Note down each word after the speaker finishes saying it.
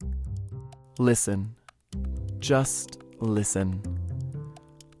Listen. Just listen.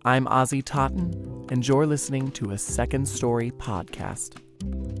 I'm Ozzy Totten, and you're listening to a Second Story podcast.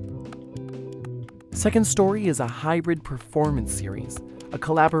 Second Story is a hybrid performance series, a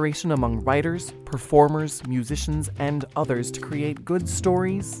collaboration among writers, performers, musicians, and others to create good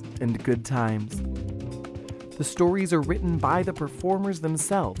stories and good times. The stories are written by the performers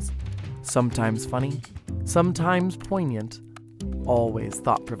themselves, sometimes funny, sometimes poignant, always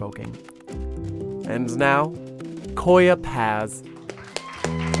thought-provoking. And now, Koya Paz.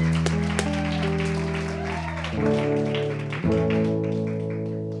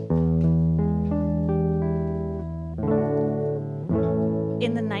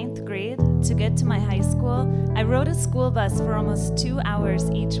 In the 9th grade, to get to my high school, I rode a school bus for almost 2 hours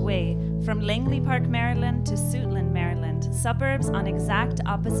each way, from Langley Park, Maryland to Suitland, Maryland, suburbs on exact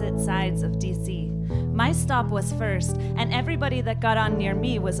opposite sides of DC. My stop was first, and everybody that got on near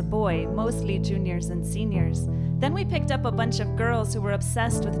me was a boy, mostly juniors and seniors. Then we picked up a bunch of girls who were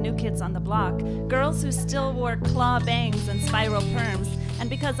obsessed with New Kids on the Block, girls who still wore claw bangs and spiral perms, and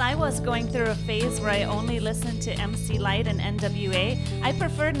because I was going through a phase where I only listened to MC Lyte and NWA, I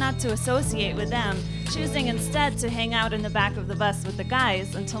preferred not to associate with them, choosing instead to hang out in the back of the bus with the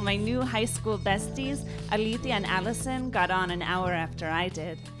guys until my new high school besties, Alethea and Allison, got on an hour after I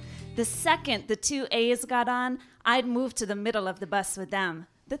did. The second the two A's got on, I'd move to the middle of the bus with them.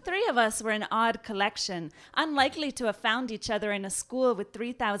 The three of us were an odd collection, unlikely to have found each other in a school with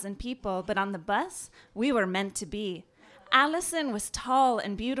 3,000 people, but on the bus, we were meant to be. Allison was tall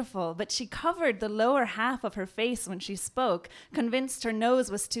and beautiful, but she covered the lower half of her face when she spoke, convinced her nose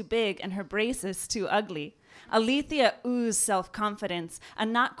was too big and her braces too ugly. Alethea oozed self-confidence, a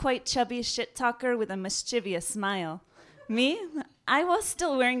not quite chubby shit-talker with a mischievous smile. Me? I was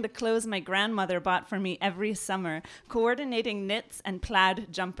still wearing the clothes my grandmother bought for me every summer, coordinating knits and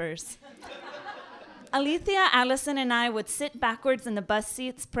plaid jumpers. Alethea, Allison, and I would sit backwards in the bus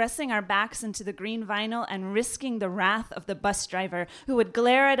seats, pressing our backs into the green vinyl and risking the wrath of the bus driver, who would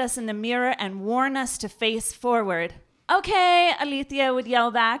glare at us in the mirror and warn us to face forward. "Okay," Alethea would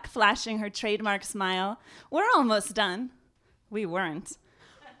yell back, flashing her trademark smile. "We're almost done." We weren't.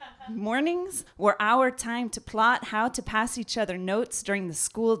 Mornings were our time to plot how to pass each other notes during the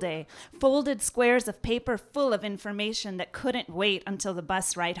school day, folded squares of paper full of information that couldn't wait until the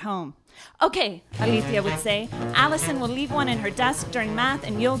bus ride home. "Okay," Alethea would say, "Allison will leave one in her desk during math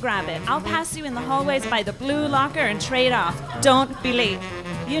and you'll grab it. I'll pass you in the hallways by the blue locker and trade off. Don't be late."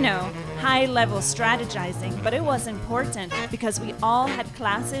 You know, high-level strategizing, but it was important because we all had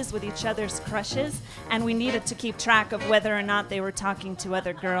classes with each other's crushes and we needed to keep track of whether or not they were talking to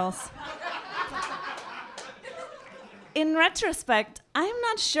other girls. In retrospect, I'm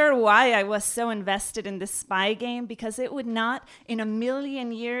not sure why I was so invested in this spy game, because it would not in a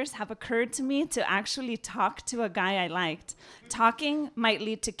million years have occurred to me to actually talk to a guy I liked. Talking might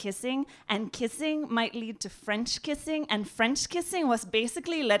lead to kissing, and kissing might lead to French kissing, and French kissing was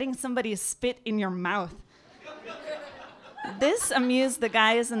basically letting somebody spit in your mouth. This amused the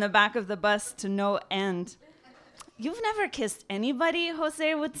guys in the back of the bus to no end. "You've never kissed anybody,"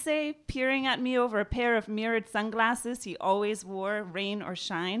 Jose would say, peering at me over a pair of mirrored sunglasses he always wore, rain or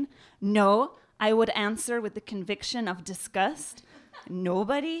shine. "No," I would answer with the conviction of disgust.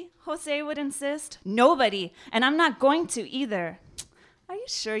 "Nobody?" Jose would insist. "Nobody, and I'm not going to either." "Are you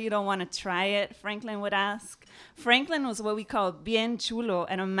sure you don't want to try it?" Franklin would ask. Franklin was what we call bien chulo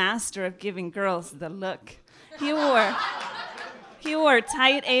and a master of giving girls the look. He wore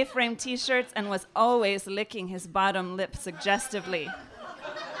tight A-frame t-shirts and was always licking his bottom lip suggestively.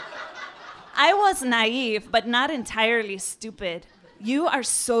 I was naive, but not entirely stupid. "You are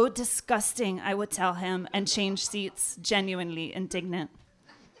so disgusting," I would tell him, and change seats, genuinely indignant.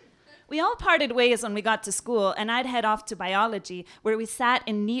 We all parted ways when we got to school, and I'd head off to biology, where we sat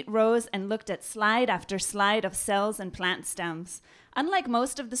in neat rows and looked at slide after slide of cells and plant stems. Unlike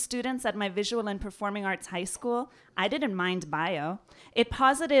most of the students at my visual and performing arts high school, I didn't mind bio. It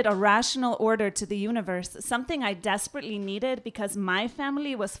posited a rational order to the universe, something I desperately needed because my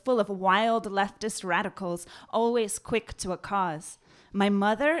family was full of wild leftist radicals, always quick to a cause. My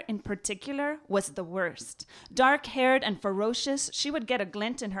mother, in particular, was the worst. Dark-haired and ferocious, she would get a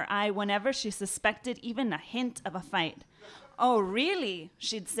glint in her eye whenever she suspected even a hint of a fight. "Oh, really?"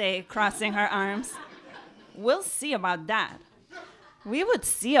 she'd say, crossing her arms. "We'll see about that." We would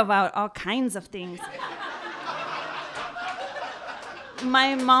see about all kinds of things.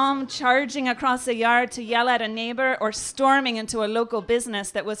 My mom charging across the yard to yell at a neighbor, or storming into a local business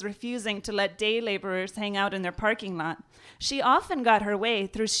that was refusing to let day laborers hang out in their parking lot. She often got her way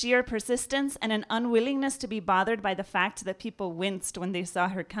through sheer persistence and an unwillingness to be bothered by the fact that people winced when they saw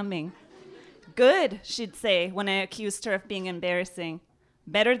her coming. Good, she'd say when I accused her of being embarrassing.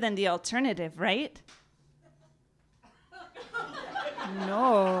 Better than the alternative, right?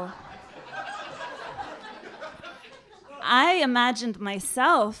 No. I imagined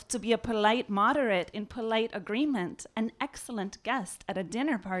myself to be a polite moderate in polite agreement, an excellent guest at a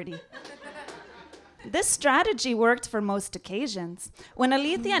dinner party. This strategy worked for most occasions. When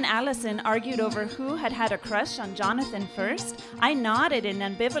Alethea and Allison argued over who had a crush on Jonathan first, I nodded in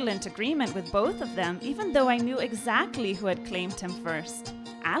ambivalent agreement with both of them, even though I knew exactly who had claimed him first.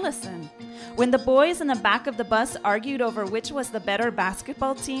 Allison. When the boys in the back of the bus argued over which was the better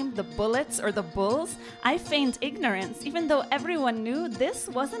basketball team, the Bullets or the Bulls, I feigned ignorance, even though everyone knew this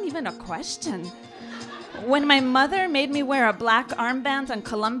wasn't even a question. When my mother made me wear a black armband on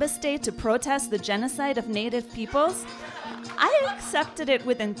Columbus Day to protest the genocide of Native peoples, I accepted it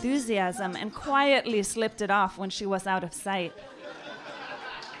with enthusiasm and quietly slipped it off when she was out of sight.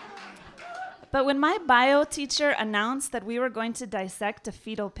 But when my bio teacher announced that we were going to dissect a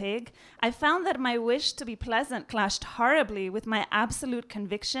fetal pig, I found that my wish to be pleasant clashed horribly with my absolute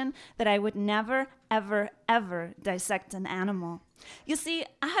conviction that I would never, ever, ever dissect an animal. You see,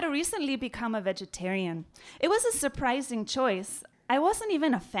 I had recently become a vegetarian. It was a surprising choice. I wasn't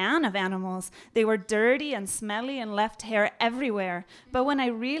even a fan of animals. They were dirty and smelly and left hair everywhere. But when I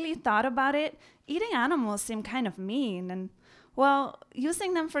really thought about it, eating animals seemed kind of mean and, well,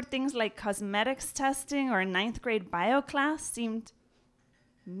 using them for things like cosmetics testing or a 9th grade bio class seemed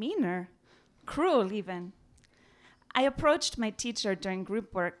meaner, cruel even. I approached my teacher during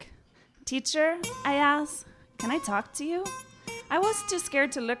group work. "Teacher," I asked, "can I talk to you?" I was too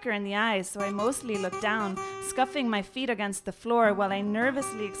scared to look her in the eyes, so I mostly looked down, scuffing my feet against the floor while I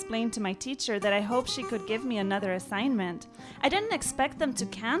nervously explained to my teacher that I hoped she could give me another assignment. I didn't expect them to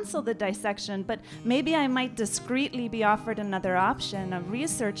cancel the dissection, but maybe I might discreetly be offered another option, a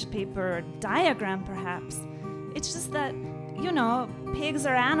research paper or diagram perhaps. It's just that, you know, pigs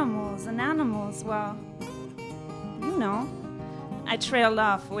are animals, and animals, well, you know. I trailed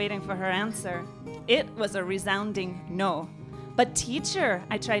off, waiting for her answer. It was a resounding no. "But teacher,"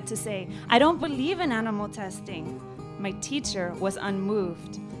 I tried to say, "I don't believe in animal testing." My teacher was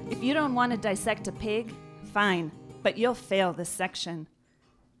unmoved. "If you don't want to dissect a pig, fine, but you'll fail this section."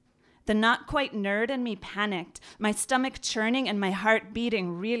 The not quite nerd in me panicked, my stomach churning and my heart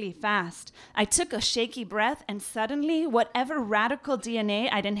beating really fast. I took a shaky breath and suddenly whatever radical DNA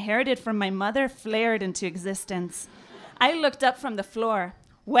I'd inherited from my mother flared into existence. I looked up from the floor.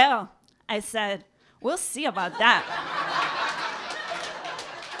 "Well," I said, "we'll see about that."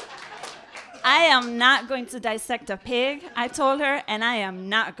 "I am not going to dissect a pig," I told her, "and I am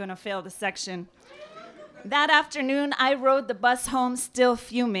not going to fail the section." That afternoon, I rode the bus home still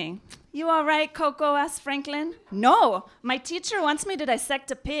fuming. "You all right, Coco?" asked Franklin. "No, my teacher wants me to dissect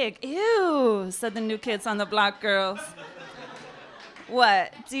a pig." "Ew," said the New Kids on the Block girls.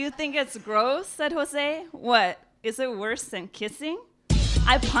 "What, do you think it's gross?" said Jose. "What, is it worse than kissing?"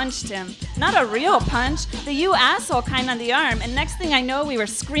 I punched him. Not a real punch, the "you asshole" kind on the arm, and next thing I know, we were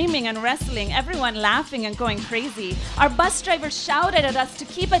screaming and wrestling, everyone laughing and going crazy. Our bus driver shouted at us to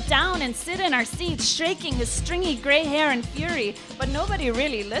keep it down and sit in our seats, shaking his stringy gray hair in fury, but nobody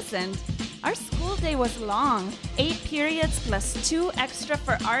really listened. Our school day was long, 8 periods plus 2 extra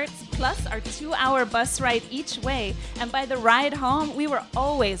for arts, plus our 2-hour bus ride each way, and by the ride home, we were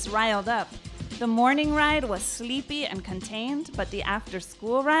always riled up. The morning ride was sleepy and contained, but the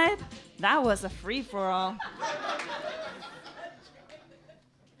after-school ride, that was a free-for-all.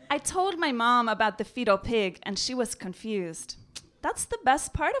 I told my mom about the fetal pig, and she was confused. "That's the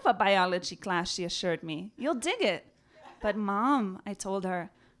best part of a biology class," she assured me. "You'll dig it." "But Mom," I told her,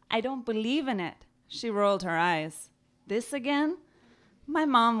 "I don't believe in it." She rolled her eyes. "This again?" My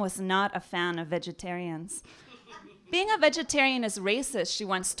mom was not a fan of vegetarians. "Being a vegetarian is racist," she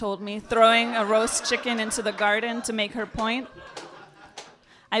once told me, throwing a roast chicken into the garden to make her point.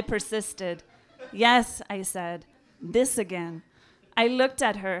 I persisted. "Yes," I said, "this again." I looked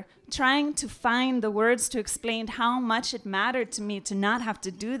at her, trying to find the words to explain how much it mattered to me to not have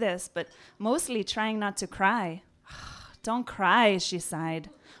to do this, but mostly trying not to cry. "Don't cry," she sighed.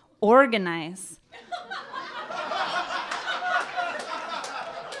 "Organize."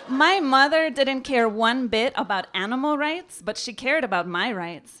 My mother didn't care one bit about animal rights, but she cared about my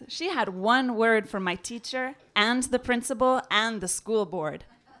rights. She had one word for my teacher and the principal and the school board: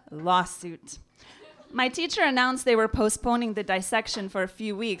 lawsuit. My teacher announced they were postponing the dissection for a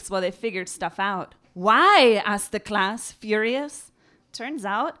few weeks while they figured stuff out. "Why?" asked the class, furious. Turns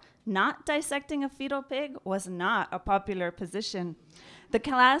out, not dissecting a fetal pig was not a popular position. The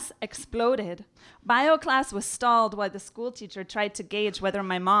class exploded. Bio class was stalled while the school teacher tried to gauge whether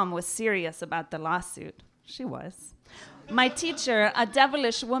my mom was serious about the lawsuit. She was. My teacher, a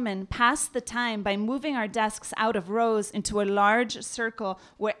devilish woman, passed the time by moving our desks out of rows into a large circle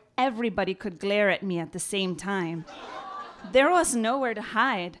where everybody could glare at me at the same time. There was nowhere to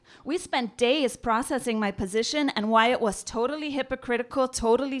hide. We spent days processing my position and why it was totally hypocritical,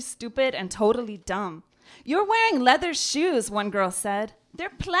 totally stupid, and totally dumb. "You're wearing leather shoes," one girl said. "They're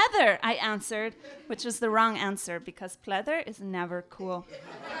pleather," I answered, which was the wrong answer because pleather is never cool.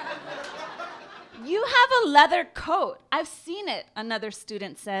 "You have a leather coat. I've seen it," another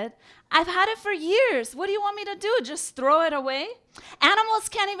student said. "I've had it for years. What do you want me to do? Just throw it away?" "Animals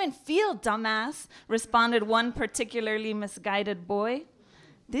can't even feel, dumbass," responded one particularly misguided boy.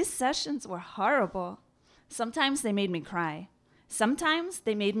 These sessions were horrible. Sometimes they made me cry. Sometimes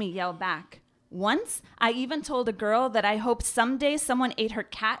they made me yell back. Once, I even told a girl that I hoped someday someone ate her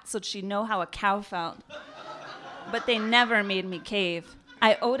cat so she'd know how a cow felt. But they never made me cave.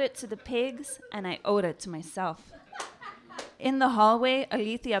 I owed it to the pigs, and I owed it to myself. In the hallway,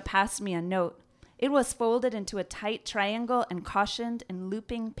 Alethea passed me a note. It was folded into a tight triangle and cautioned in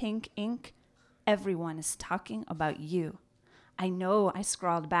looping pink ink, "Everyone is talking about you." "I know," I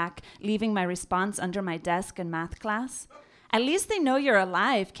scrawled back, leaving my response under my desk in math class. "At least they know you're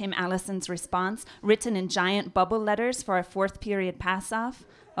alive," came Allison's response, written in giant bubble letters for our fourth period pass-off.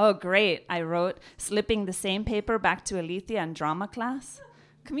 "Oh, great," I wrote, slipping the same paper back to Alethea in drama class.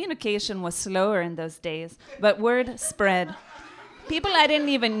 Communication was slower in those days, but word spread. People I didn't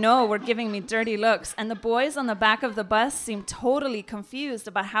even know were giving me dirty looks, and the boys on the back of the bus seemed totally confused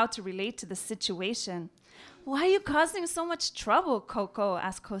about how to relate to the situation. "Why are you causing so much trouble, Coco?"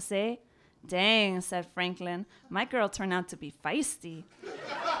 asked Jose. "Dang," said Franklin, "my girl turned out to be feisty."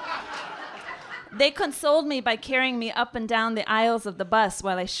 They consoled me by carrying me up and down the aisles of the bus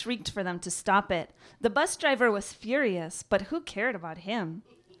while I shrieked for them to stop it. The bus driver was furious, but who cared about him?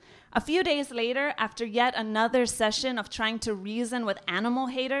 A few days later, after yet another session of trying to reason with animal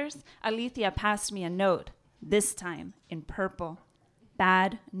haters, Alethea passed me a note, this time in purple.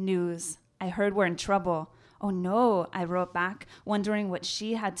 "Bad news. I heard we're in trouble." "Oh no," I wrote back, wondering what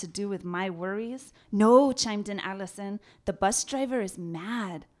she had to do with my worries. "No," chimed in Allison, "the bus driver is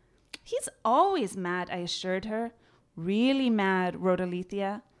mad." "He's always mad," I assured her. "Really mad," wrote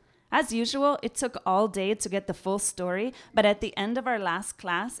Alethea. As usual, it took all day to get the full story, but at the end of our last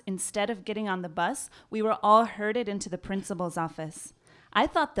class, instead of getting on the bus, we were all herded into the principal's office. I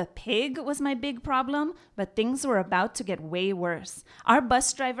thought the pig was my big problem, but things were about to get way worse. Our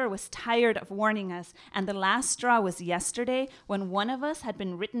bus driver was tired of warning us, and the last straw was yesterday when one of us had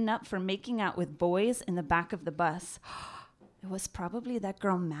been written up for making out with boys in the back of the bus. "It was probably that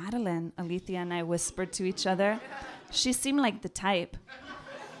girl Madeline," Alethea and I whispered to each other. She seemed like the type.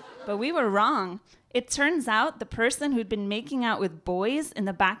 But we were wrong. It turns out the person who'd been making out with boys in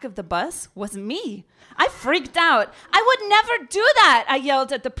the back of the bus was me. I freaked out. "I would never do that," I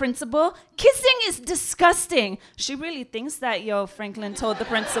yelled at the principal. "Kissing is disgusting." "She really thinks that, yo," Franklin told the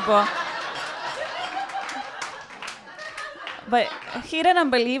principal. But he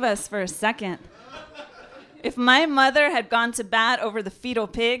didn't believe us for a second. If my mother had gone to bat over the fetal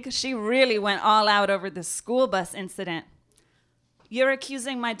pig, she really went all out over the school bus incident. "You're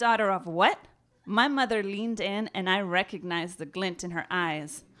accusing my daughter of what?" My mother leaned in, and I recognized the glint in her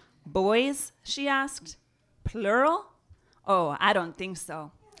eyes. "Boys?" she asked. "Plural?" "Oh, I don't think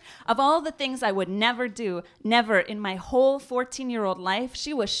so." Of all the things I would never do, never in my whole 14-year-old life,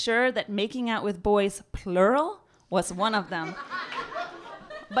 she was sure that making out with boys, plural, was one of them.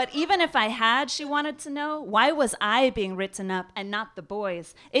 But even if I had, she wanted to know, why was I being written up and not the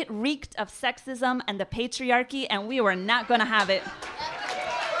boys? It reeked of sexism and the patriarchy, and we were not going to have it.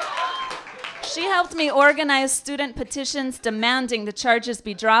 She helped me organize student petitions demanding the charges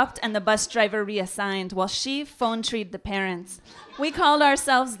be dropped and the bus driver reassigned, while she phone-treed the parents. We called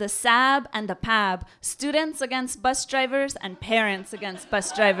ourselves the SAB and the PAB, Students Against Bus Drivers and Parents Against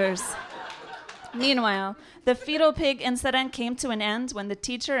Bus Drivers. Meanwhile, the fetal pig incident came to an end when the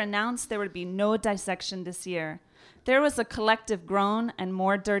teacher announced there would be no dissection this year. There was a collective groan and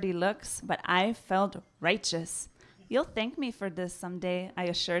more dirty looks, but I felt righteous. "You'll thank me for this someday," I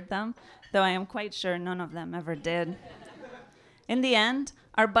assured them, though I am quite sure none of them ever did. In the end,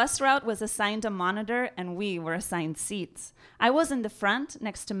 our bus route was assigned a monitor and we were assigned seats. I was in the front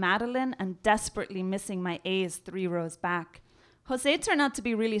next to Madeline and desperately missing my A's 3 rows back. Jose turned out to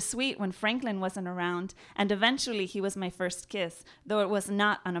be really sweet when Franklin wasn't around, and eventually he was my first kiss, though it was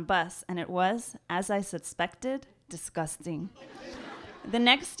not on a bus, and it was, as I suspected, disgusting. The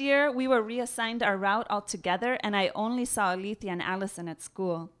next year, we were reassigned our route altogether, and I only saw Alethea and Allison at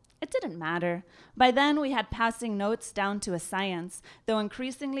school. It didn't matter. By then, we had passing notes down to a science, though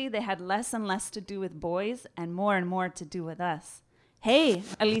increasingly they had less and less to do with boys and more to do with us. Hey,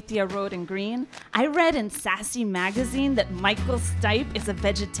 Alethea wrote in green, I read in Sassy Magazine that Michael Stipe is a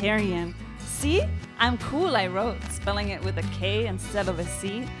vegetarian. See? I'm cool, I wrote, spelling it with a K instead of a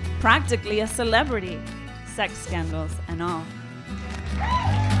C. Practically a celebrity. Sex scandals and all.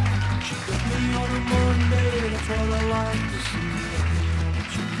 She put me on a Monday, that's what I like to see. On a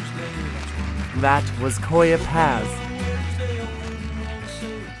Tuesday, that's what I That was Koya Paz.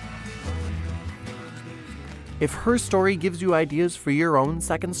 If her story gives you ideas for your own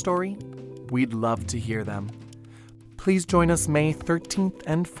second story, we'd love to hear them. Please join us May 13th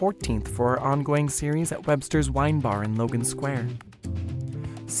and 14th for our ongoing series at Webster's Wine Bar in Logan Square.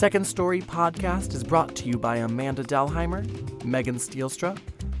 Second Story Podcast is brought to you by Amanda Delheimer, Megan Steelstra,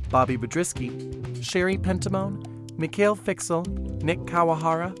 Bobby Bedrisky, Sherry Pentamone, Mikhail Fixel, Nick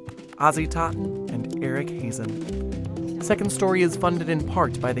Kawahara, Ozzy Totten, and Eric Hazen. Second Story is funded in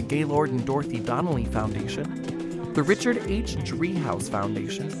part by the Gaylord and Dorothy Donnelly Foundation, the Richard H. Driehaus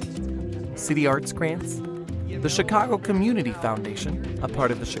Foundation, City Arts Grants, the Chicago Community Foundation, a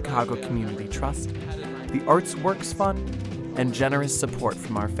part of the Chicago Community Trust, the Arts Works Fund, and generous support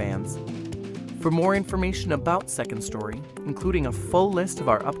from our fans. For more information about Second Story, including a full list of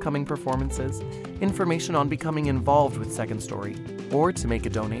our upcoming performances, information on becoming involved with Second Story, or to make a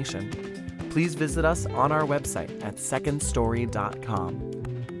donation, please visit us on our website at secondstory.com.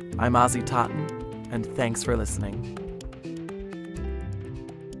 I'm Ozzy Totten, and thanks for listening.